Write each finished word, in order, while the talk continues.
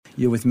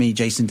You're with me,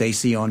 Jason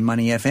Dasey, on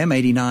Money FM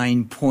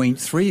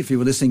 89.3. If you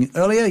were listening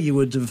earlier, you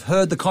would have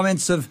heard the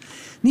comments of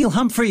Neil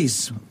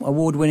Humphreys,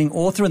 award-winning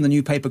author and the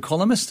new paper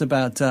columnist,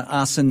 about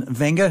Arsene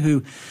Wenger,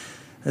 who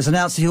has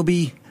announced he'll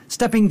be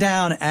stepping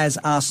down as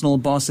Arsenal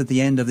boss at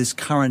the end of this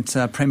current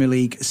Premier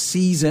League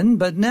season.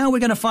 But now we're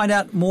going to find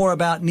out more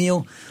about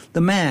Neil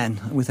the man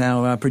with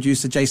our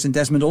producer Jason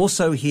Desmond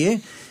also here.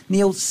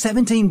 Neil,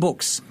 17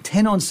 books,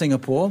 10 on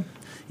Singapore,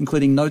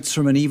 including Notes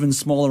from an Even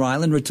Smaller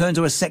Island, Return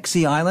to a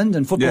Sexy Island,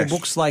 and football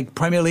books like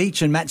Premier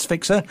League and Match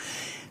Fixer.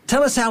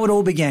 Tell us how it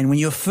all began when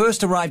you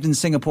first arrived in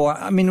Singapore.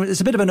 I mean,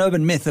 it's a bit of an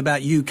urban myth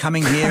about you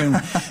coming here and,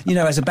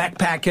 as a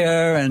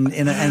backpacker, and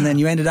then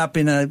you ended up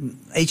in a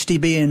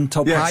HDB in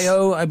Toa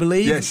Payoh, I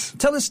believe. Yes.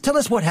 Tell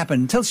us what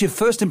happened. Tell us your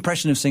first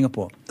impression of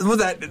Singapore. Well,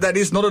 that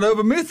is not an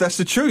urban myth. That's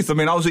the truth. I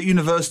mean, I was at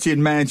university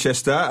in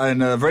Manchester,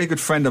 and a very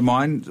good friend of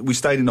mine, we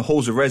stayed in the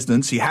halls of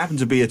residence. He happened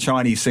to be a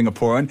Chinese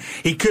Singaporean.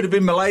 He could have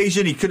been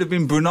Malaysian. He could have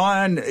been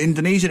Bruneian,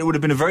 Indonesian. It would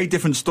have been a very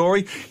different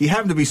story. He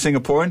happened to be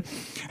Singaporean.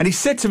 And he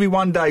said to me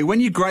one day, when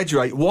you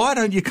graduate, why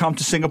don't you come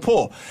to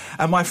Singapore?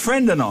 And my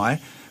friend and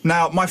I,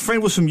 now, my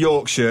friend was from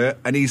Yorkshire,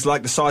 and he's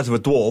like the size of a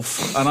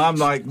dwarf, and I'm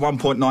like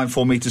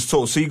 1.94 metres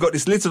tall. So you've got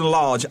this little and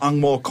large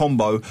Angmo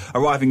combo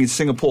arriving in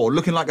Singapore,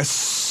 looking like a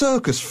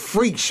circus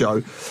freak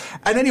show.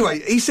 And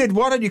anyway, he said,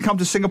 why don't you come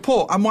to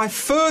Singapore? And my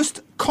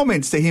first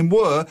comments to him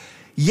were,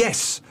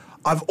 yes,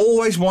 I've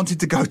always wanted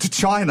to go to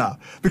China,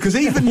 because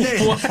even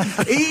then,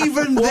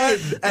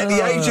 at the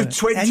age of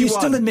 21... And you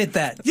still admit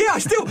that? Yeah,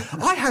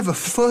 I have a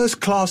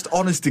first-class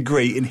honours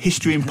degree in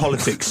history and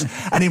politics,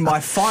 and in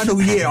my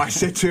final year, I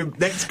said to him,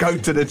 let's go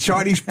to the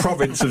Chinese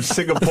province of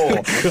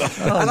Singapore.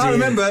 I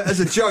remember, as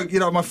a joke,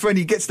 my friend,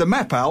 he gets the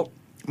map out,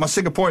 my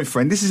Singaporean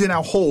friend, this is in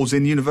our halls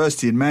in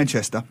university in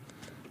Manchester.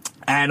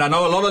 And I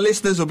know a lot of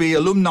listeners will be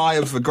alumni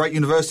of a great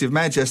University of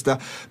Manchester,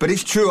 but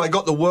it's true, I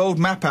got the world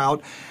map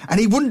out, and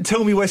he wouldn't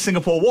tell me where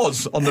Singapore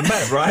was on the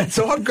map, right?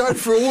 So I'm going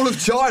through all of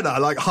China,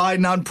 like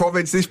Hainan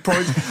province, this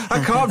province,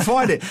 I can't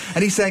find it.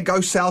 And he's saying,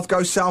 go south,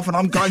 and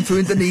I'm going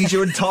through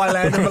Indonesia and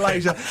Thailand and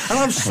Malaysia, and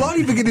I'm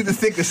slowly beginning to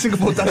think that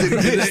Singapore doesn't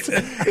exist.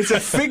 It's a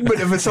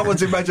figment of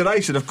someone's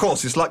imagination. Of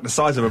course, it's like the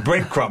size of a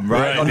breadcrumb,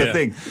 right, on the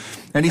thing.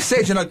 And he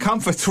says, come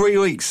for 3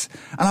 weeks.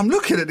 And I'm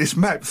looking at this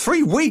map.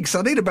 3 weeks?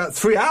 I need about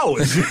 3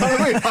 hours. You know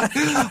what I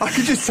mean? I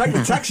could just take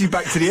the taxi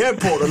back to the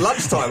airport at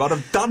lunchtime. I'd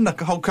have done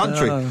the whole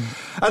country. And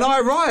I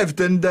arrived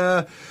and,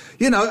 and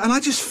I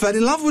just fell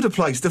in love with the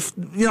place.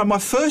 My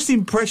first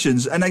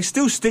impressions, and they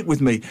still stick with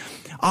me,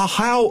 are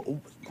how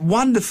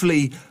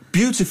wonderfully,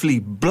 beautifully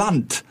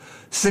blunt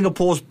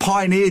Singapore's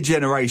pioneer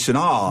generation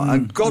are,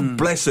 and God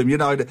bless them.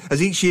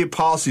 As each year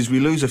passes, we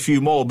lose a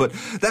few more, but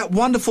that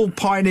wonderful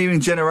pioneering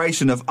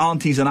generation of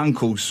aunties and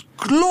uncles,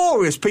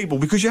 glorious people,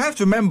 because you have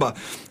to remember,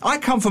 I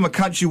come from a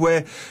country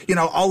where,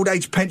 old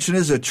age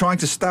pensioners are trying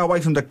to stay away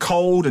from the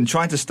cold and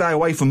trying to stay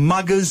away from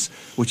muggers,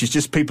 which is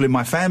just people in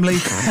my family,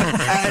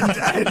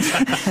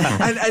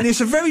 and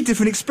it's a very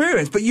different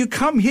experience. But you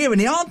come here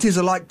and the aunties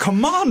are like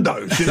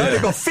commandos,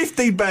 they've got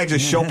 15 bags of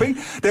shopping,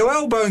 they're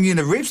elbowing you in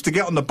the ribs to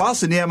get on the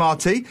bus and the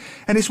MRT,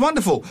 and it's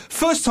wonderful.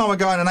 First time I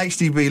go in an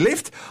HDB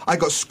lift, I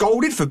got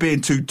scolded for being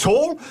too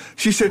tall.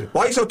 She said,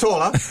 why are you so tall,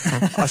 huh?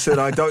 I said,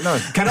 I don't know.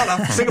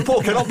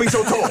 Singapore cannot be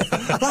so tall.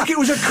 Like it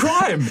was a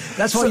crime.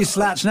 That's why you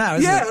slouch now,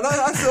 isn't it? Yeah, and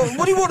I thought,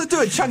 what do you want to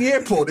do at Changi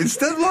Airport?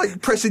 Instead of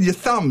like pressing your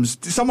thumbs,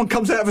 someone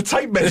comes out of a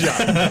tape measure.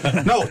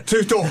 No,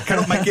 too tall,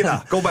 cannot make it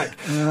now. Go back.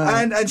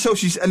 And so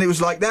and it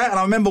was like that. And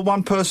I remember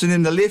one person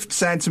in the lift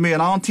saying to me, an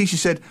auntie, she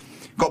said,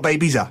 got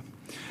babies, huh?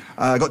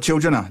 Got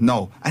children?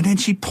 No. And then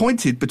she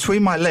pointed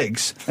between my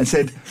legs and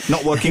said,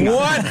 not working.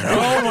 What?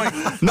 Oh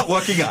my! Not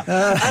working. And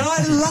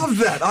I love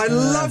that. I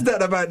love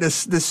that about the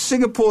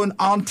Singaporean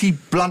auntie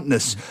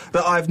bluntness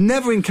that I've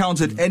never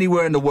encountered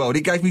anywhere in the world.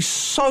 It gave me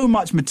so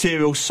much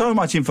material, so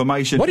much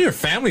information. What do your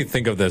family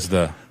think of this,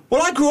 though?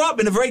 Well, I grew up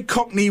in a very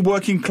Cockney,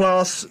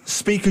 working-class,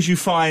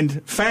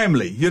 speak-as-you-find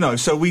family,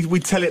 so we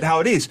tell it how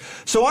it is.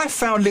 So I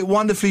found it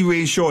wonderfully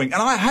reassuring.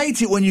 And I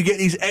hate it when you get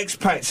these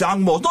expats,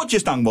 Angmos, not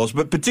just Angmos,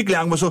 but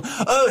particularly Angmos,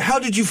 how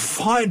did you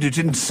find it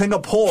in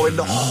Singapore, in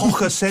the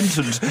hawker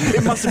centres?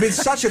 It must have been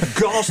such a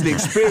ghastly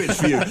experience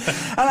for you.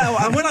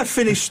 And when I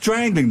finished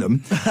strangling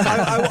them,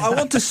 I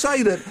want to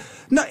say that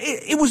no,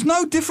 it was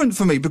no different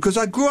for me, because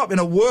I grew up in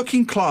a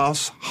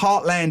working-class,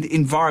 heartland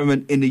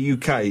environment in the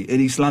UK, in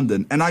East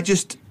London, and I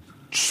just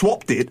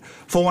swapped it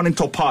for one in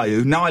Toa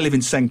Payoh. Now I live in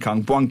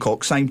Sengkang,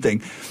 Buangkok, same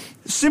thing.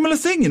 Similar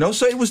thing,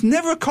 so it was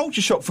never a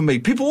culture shock for me.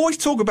 People always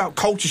talk about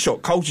culture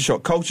shock.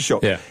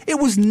 Yeah. It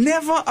was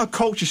never a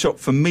culture shock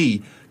for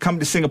me coming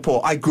to Singapore.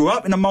 I grew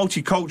up in a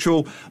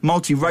multicultural,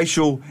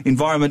 multiracial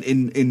environment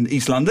in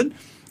East London.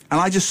 and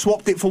I just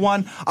swapped it for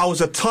one. I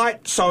was a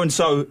tight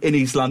so-and-so in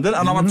East London,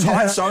 and I'm a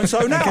tight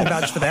so-and-so now. I can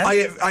vouch for that.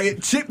 I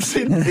ate chips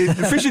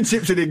fish and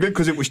chips in England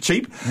because it was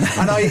cheap,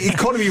 and I eat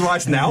economy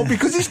rice now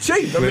because it's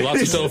cheap.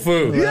 Lots of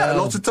tofu. Yeah,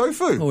 lots of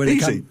tofu. Well,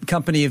 easy.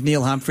 Company of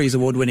Neil Humphreys,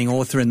 award-winning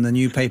author and the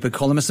new paper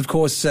columnist, of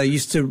course,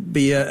 used to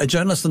be a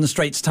journalist on the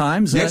Straits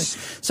Times. Yes.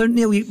 So,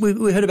 Neil,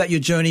 we heard about your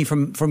journey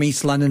from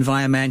East London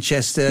via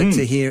Manchester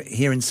to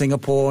here in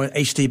Singapore,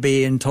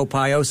 HTB and Toa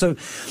Payoh. So,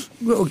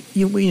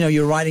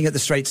 you're writing at the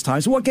Straits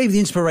Times. What gave the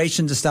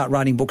inspiration to start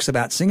writing books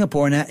about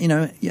Singapore? And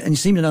and you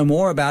seem to know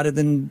more about it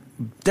than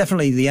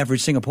definitely the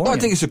average Singaporean. Well, I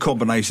think it's a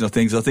combination of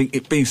things. I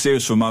think, being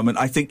serious for a moment,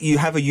 I think you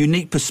have a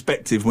unique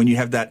perspective when you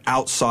have that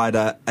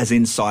outsider as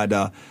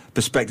insider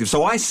perspective.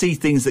 So I see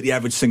things that the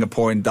average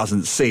Singaporean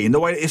doesn't see. In the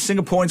way that if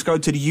Singaporeans go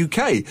to the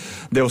UK,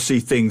 they'll see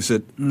things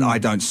that I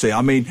don't see.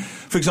 I mean,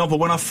 for example,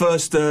 when I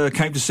first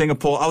came to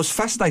Singapore, I was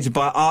fascinated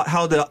by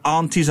how the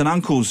aunties and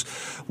uncles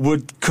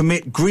would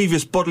commit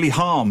grievous bodily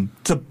harm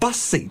to bus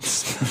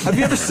seats. Have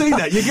you ever seen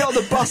that? You get on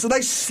the bus and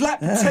they slap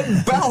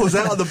 10 bells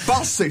out of the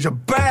bus seats.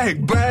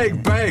 Bang,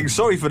 bang, bang.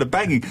 Sorry for the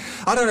banging.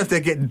 I don't know if they're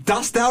getting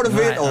dust out of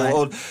it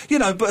or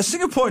but a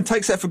Singaporean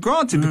takes that for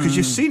granted because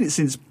you've seen it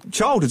since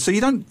childhood, so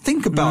you don't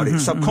think about it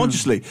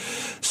subconsciously.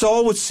 So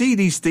I would see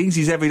these things,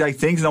 these everyday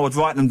things, and I would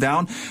write them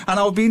down, and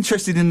I would be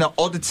interested in the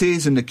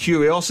oddities and the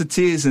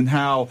curiosities and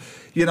how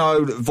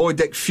void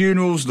deck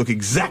funerals look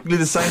exactly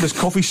the same as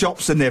coffee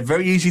shops, and they're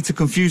very easy to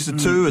confuse the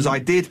two, as I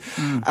did.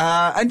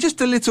 And just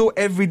the little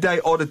everyday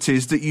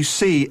oddities that you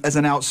see as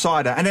an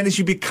outsider. And then as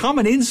you become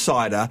an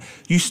insider,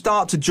 you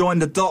start to join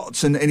the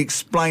dots and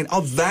explain,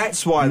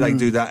 that's why they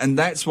do that, and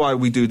that's why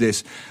we do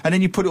this. And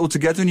then you put it all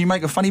together and you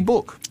make a funny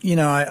book.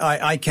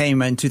 I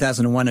came in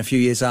 2001, a few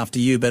years after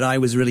you, but I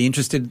was really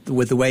interested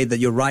with the way that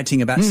your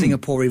writing about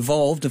Singapore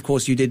evolved. Of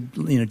course, you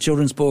did,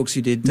 children's books,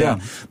 you did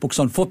books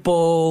on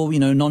football,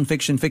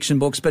 non-fiction, fiction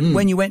books, but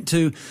when you went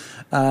to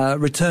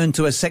return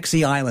to a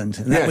sexy island,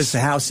 and that was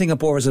how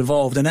Singapore has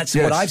evolved, and that's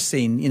what I've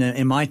seen,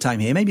 in my time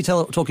here. Maybe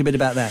talk a bit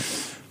about that.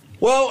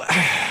 Well,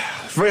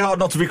 it's very hard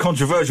not to be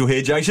controversial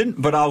here, Jason,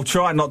 but I'll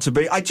try not to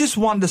be. I just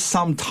wonder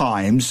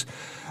sometimes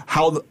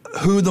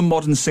who the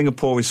modern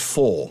Singapore is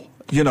for.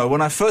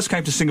 When I first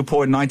came to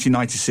Singapore in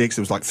 1996,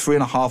 there was like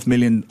 3.5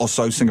 million or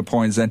so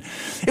Singaporeans then.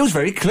 It was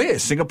very clear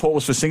Singapore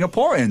was for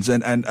Singaporeans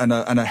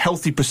and a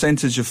healthy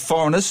percentage of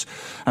foreigners,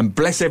 and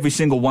bless every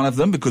single one of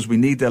them because we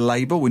need their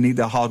labour, we need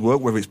their hard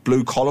work, whether it's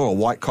blue collar or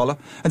white collar,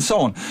 and so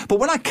on. But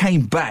when I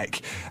came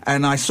back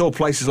and I saw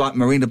places like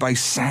Marina Bay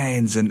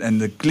Sands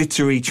and the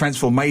glittery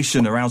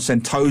transformation around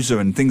Sentosa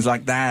and things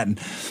like that, and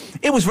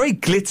it was very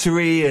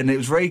glittery and it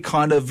was very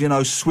kind of,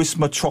 Swiss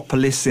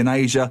metropolis in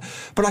Asia,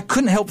 but I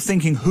couldn't help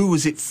thinking, who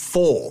was it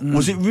for?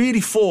 Was it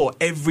really for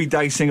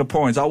everyday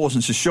Singaporeans? I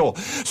wasn't so sure.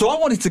 So I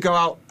wanted to go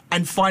out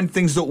and find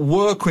things that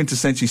were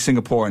quintessentially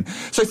Singaporean.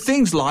 So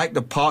things like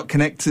the park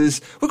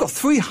connectors. We've got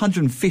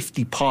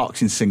 350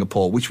 parks in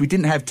Singapore, which we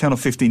didn't have 10 or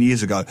 15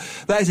 years ago.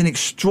 That is an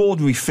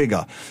extraordinary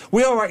figure.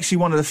 We are actually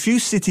one of the few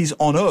cities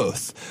on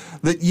Earth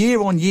that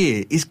year on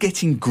year is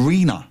getting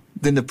greener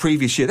than the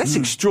previous year. That's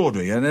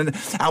extraordinary. And then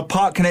our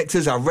park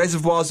connectors, our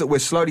reservoirs that we're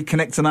slowly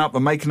connecting up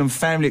and making them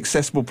family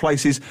accessible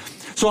places.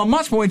 So I'm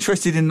much more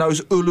interested in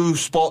those ulu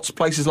spots,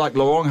 places like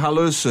Lorong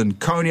Halus and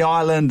Coney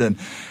Island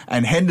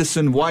and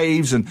Henderson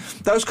Waves and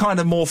those kind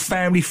of more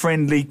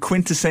family-friendly,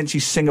 quintessentially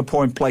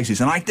Singaporean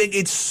places. And I think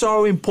it's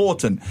so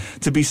important,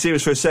 to be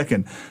serious for a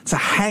second, to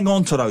hang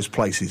on to those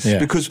places. Yeah.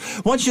 Because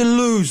once you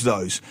lose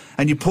those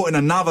and you put in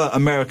another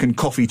American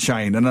coffee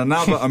chain and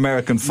another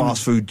American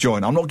fast food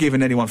joint, I'm not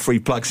giving anyone free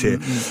plugs here,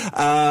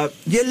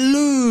 you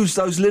lose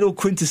those little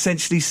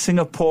quintessentially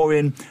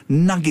Singaporean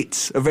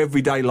nuggets of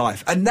everyday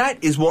life. And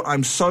that is what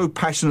I'm so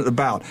passionate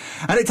about.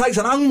 And it takes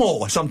an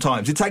Angmo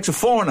sometimes. It takes a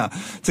foreigner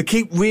to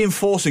keep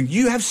reinforcing.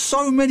 You have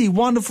so many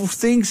wonderful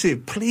things here.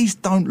 Please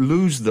don't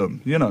lose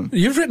them,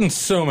 You've written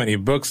so many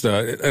books,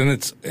 though, and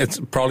it's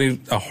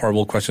probably a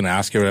horrible question to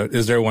ask you.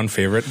 Is there one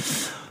favorite?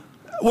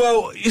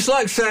 Well, it's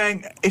like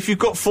saying if you've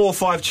got 4 or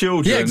 5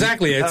 children. Yeah,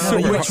 exactly.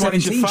 Which one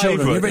is your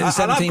favourite?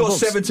 And I've got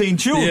 17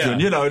 children.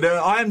 Yeah.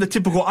 I am the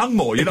typical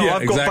Angmo.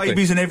 I've got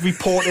babies in every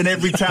port in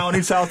every town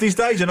in Southeast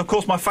Asia, and of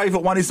course my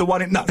favourite one is the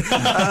one in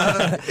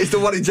it's the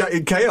one in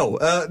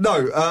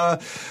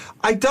KL.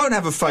 I don't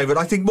have a favourite.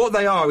 I think what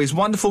they are is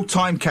wonderful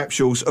time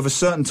capsules of a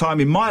certain time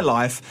in my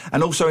life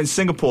and also in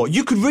Singapore.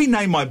 You could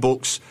rename my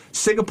books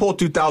Singapore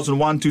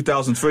 2001,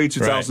 2003,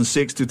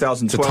 2006,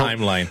 2012. It's a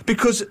timeline.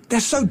 Because they're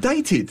so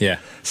dated. Yeah.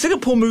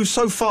 Singapore moves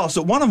so fast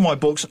that one of my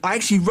books, I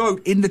actually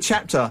wrote in the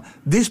chapter,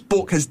 this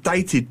book has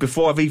dated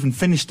before I've even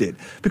finished it.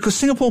 Because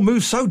Singapore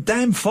moves so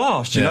damn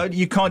fast,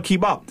 you can't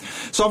keep up.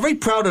 So I'm very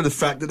proud of the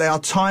fact that they are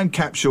time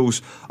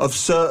capsules of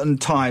certain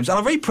times. And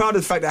I'm very proud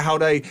of the fact that how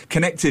they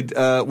connected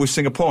with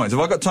Singaporeans. Have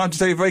I got time to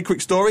tell you a very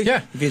quick story?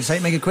 Yeah. If you say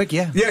make it quick,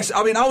 yeah. Yes,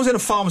 I mean, I was in a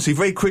pharmacy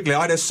very quickly.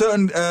 I had a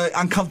certain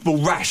uncomfortable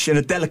rash in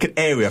a delicate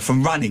area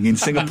from running in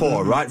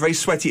Singapore, right? Very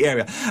sweaty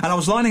area. And I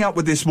was lining up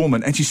with this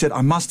woman, and she said,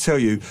 I must tell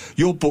you,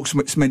 your books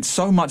meant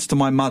so much to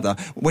my mother.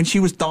 When she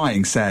was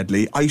dying,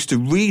 sadly, I used to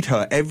read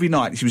her every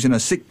night. She was in her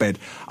sickbed.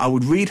 I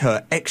would read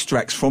her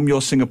extracts from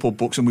your Singapore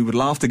books, and we would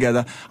laugh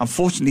together.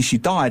 Unfortunately, she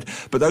died,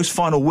 but those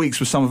final weeks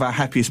were some of our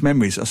happiest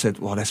memories. I said,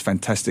 well, that's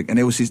fantastic. And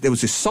there was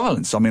this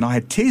silence. I mean, I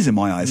had tears in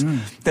my eyes.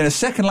 Then a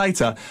second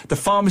later, the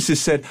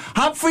pharmacist said,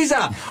 Humphreys,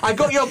 I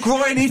got your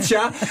groin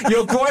itcher,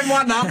 your groin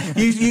one now.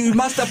 You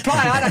must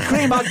apply a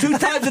cream 2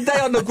 times a day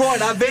on the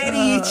groin, a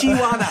very itchy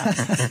one.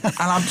 And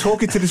I'm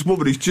talking to this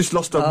woman who's just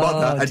lost her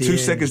mother, and 2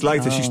 seconds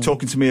later, she's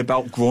talking to me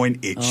about groin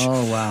itch.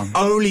 Oh, wow.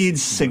 Only in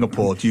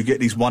Singapore do you get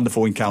these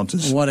wonderful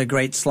encounters. What a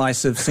great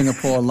slice of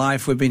Singapore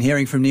life. We've been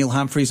hearing from Neil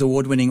Humphreys,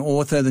 award-winning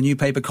author, the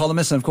newspaper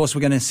columnist, and of course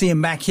we're going to see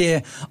him back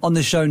here on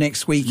the show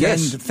next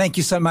weekend. Yes. Thank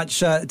you so much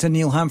to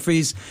Neil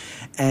Humphreys,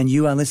 and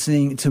you are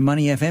listening to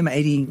Money FM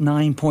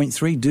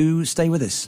 89.3. Do stay with us.